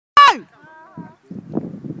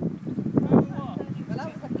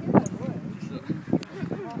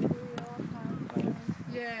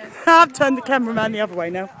I've turned the camera around the other way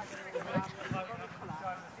now.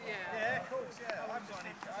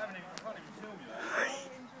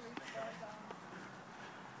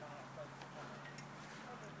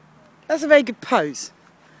 That's a very good pose.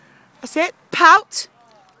 That's it. Pout.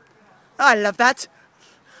 Oh, I love that.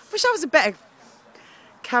 Wish I was a better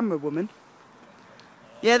camera woman.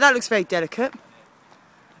 Yeah, that looks very delicate.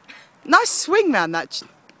 Nice swing round that.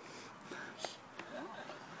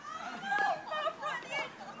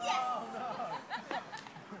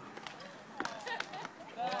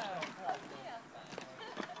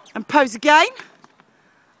 And pose again.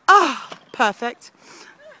 Ah, oh, perfect.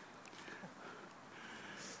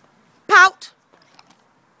 Pout.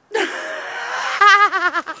 Right,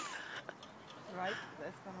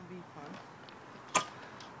 that's gonna be fun.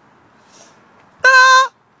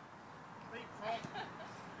 Ah.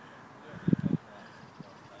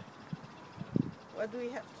 What do we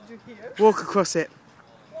have to do here? Walk across it.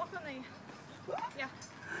 Walk on the... Yeah.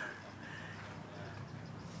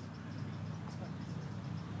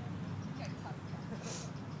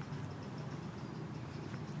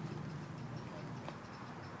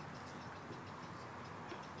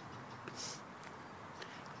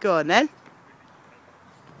 Go on then.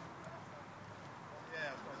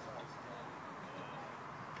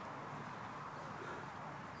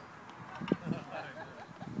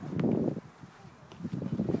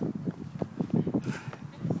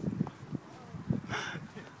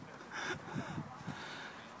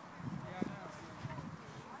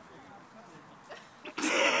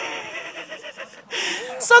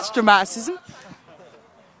 Such dramaticism.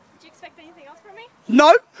 Did you expect anything else from me?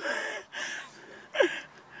 No.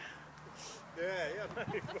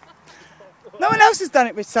 No one else has done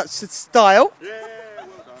it with such style. Yeah, well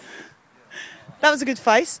done. That was a good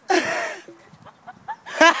face. That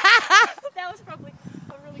was probably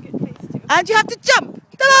a really good face too. And you have to jump.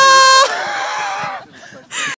 Ta-da!